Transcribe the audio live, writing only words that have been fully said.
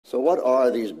So what are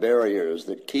these barriers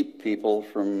that keep people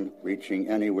from reaching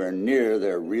anywhere near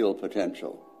their real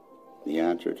potential? The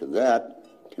answer to that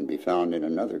can be found in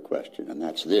another question, and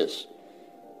that's this.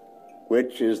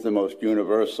 Which is the most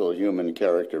universal human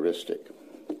characteristic?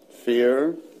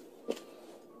 Fear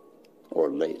or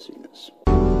laziness?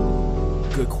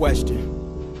 Good question.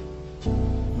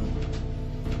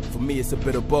 For me, it's a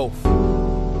bit of both.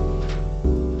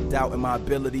 Doubt in my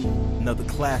ability, another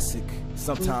classic.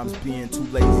 Sometimes being too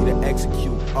lazy to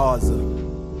execute, Arza.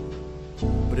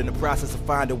 But in the process of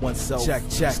finding oneself, check,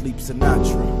 sleep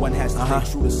Sinatra. One has to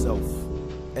stay true to self.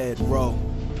 Rowe.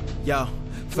 Yo.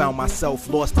 Found myself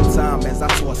lost in time as I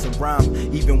toss and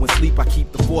rhyme. Even when sleep, I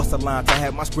keep the force aligned. I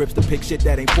have my scripts to pick shit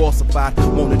that ain't falsified.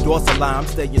 Won't endorse a lie, I'm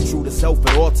staying true to self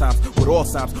at all times. With all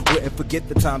signs, wouldn't forget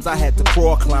the times I had to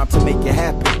crawl, climb to make it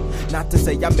happen. Not to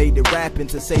say I made it rapping,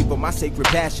 to savor my sacred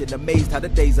passion. Amazed how the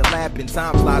days are lapping.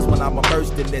 Time flies when I'm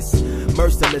immersed in this.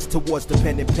 Merciless towards the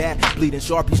pen and pad. Bleeding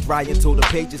Sharpies dry until the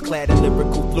page is clad in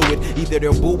lyrical fluid. Either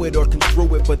they'll boo it or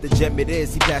construe it, but the gem it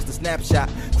is. He passed the snapshot,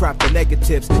 crop the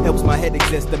negatives. Helps my head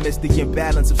exist amidst the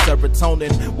imbalance of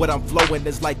serotonin. What I'm flowing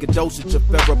is like a dosage of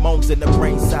pheromones in a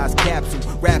brain-sized capsule.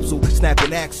 Rapsule, snap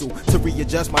an axle to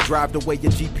readjust my drive the way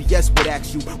your GPS would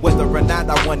ask you. Whether or not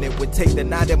I want it, would take the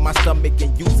knot in my stomach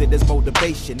and use it as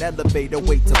motivation. Elevator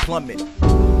weight to plummet.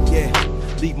 Yeah.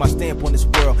 Leave my stamp on this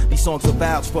world. These songs are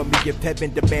vows for me if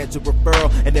heaven demands a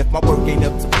referral. And if my work ain't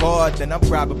up to par, then I'm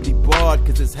probably barred.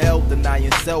 Cause it's hell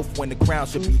denying self when the crown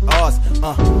should be ours.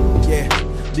 Yeah.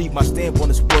 Leave my stamp on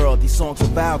this world. These songs are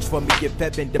vows for me if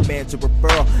heaven demands a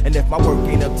referral. And if my work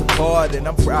ain't up to par, then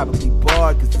I'm probably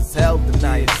barred. Cause it's hell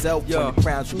denying self when the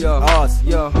crown should be ours.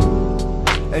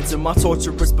 Enter my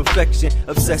torturous perfection,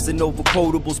 obsessing over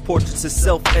quotables, portraits of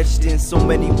self etched in. So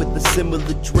many with a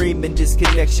similar dream and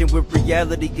disconnection with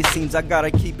reality. It seems I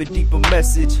gotta keep a deeper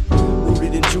message,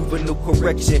 rooted in juvenile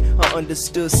correction. I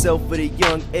understood self at a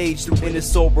young age through inner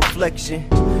soul reflection.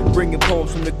 Bringing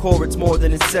poems from the core, it's more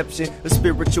than inception. A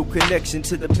spiritual connection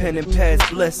to the pen and pad's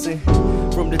blessing.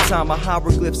 From the time of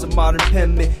hieroglyphs of modern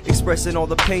penman, expressing all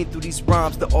the pain through these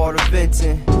rhymes, the art of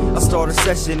venting. I start a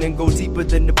session and go deeper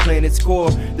than the planet's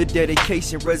core. The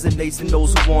dedication resonates in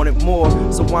those who want it more.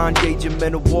 So I engage in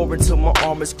mental war until my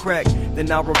arm is cracked.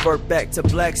 Then I revert back to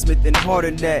blacksmith and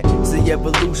harder than that. See,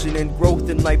 evolution and growth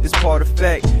in life is part of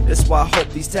fact. That's why I hope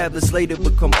these tablets later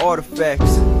become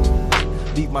artifacts.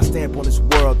 Leave my stamp on this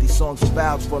world. These songs are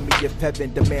vows for me if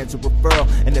heaven demands a referral.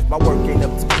 And if my work ain't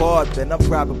up to par, then I'm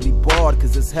probably barred.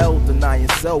 Cause it's hell denying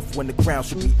self when the crown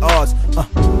should be ours.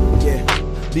 Yeah.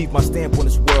 Leave my stamp on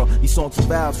this world. These songs are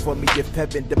vows for me if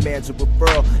heaven demands a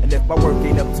referral. And if my work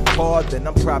ain't up to par, then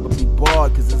I'm probably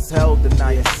barred. Cause it's hell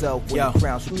denying self when the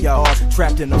crown should be ours.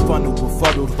 Trapped in a funnel,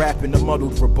 befuddled, rapping a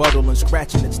muddled rebuttal and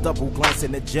scratching its double,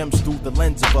 glancing at gems through the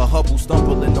lens of a Hubble,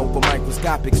 stumbling over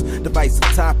microscopics,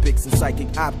 divisive topics and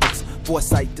psychic optics.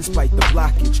 Foresight despite the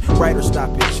blockage, writer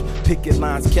stoppage, picking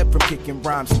lines kept from kicking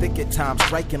rhymes, thick at times,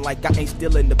 striking like I ain't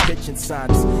still in the pitching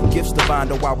signs. Gifts divine,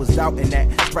 though I was doubting that,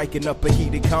 striking up a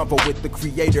heated convo with the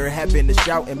creator, having a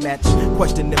shouting match,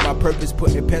 questioning my purpose,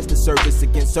 putting pens to service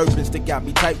against serpents that got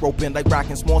me tight roping like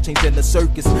rocking small chains in the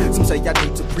circus. Some say I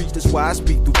need to preach, that's why I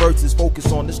speak through verses,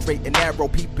 focus on the straight and narrow,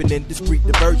 peeping in discreet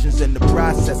diversions in the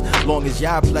process. Long as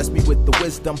y'all bless me with the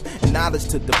wisdom and knowledge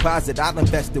to deposit, I'll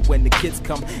invest it when the kids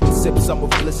come and sip some of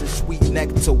bliss's sweet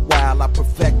nectar while I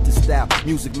perfect the style.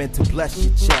 Music meant to bless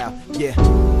your child. Yeah,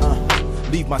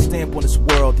 leave my stamp on this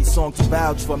world. These songs are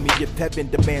vouch for me if heaven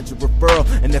demands a referral.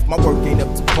 And if my work ain't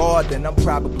up to par, then I'm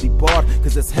probably barred.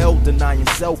 Cause it's hell denying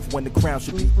self when the crown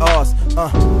should be ours.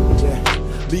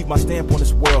 Yeah. Leave my stamp on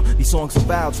this world. These songs are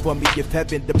vouch for me if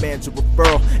heaven demands a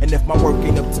referral. And if my work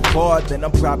ain't up to par, then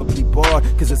I'm probably barred.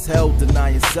 Cause it's hell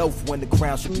denying self when the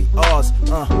crown should be ours.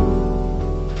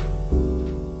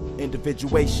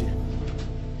 Individuation.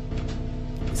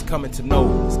 It's coming to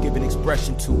know, it's giving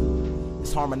expression to,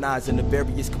 it's harmonizing the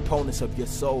various components of your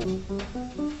soul.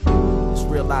 It's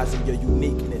realizing your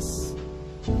uniqueness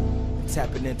and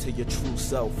tapping into your true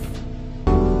self.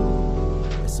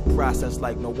 It's a process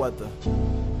like no other.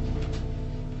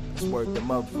 It's word the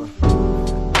mother.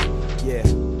 Yeah.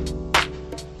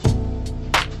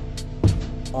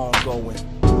 Ongoing.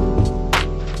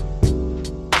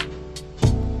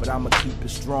 But I'ma keep it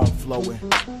strong flowing.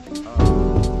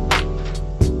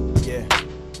 Yeah.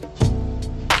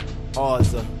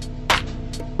 Arza.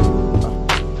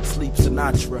 Sleep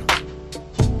Sinatra.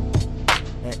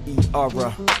 And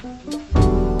Arza.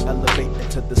 Elevate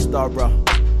into the star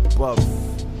above.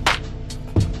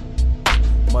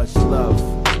 Much love.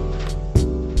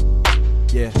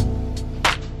 Yeah.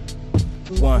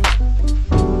 One.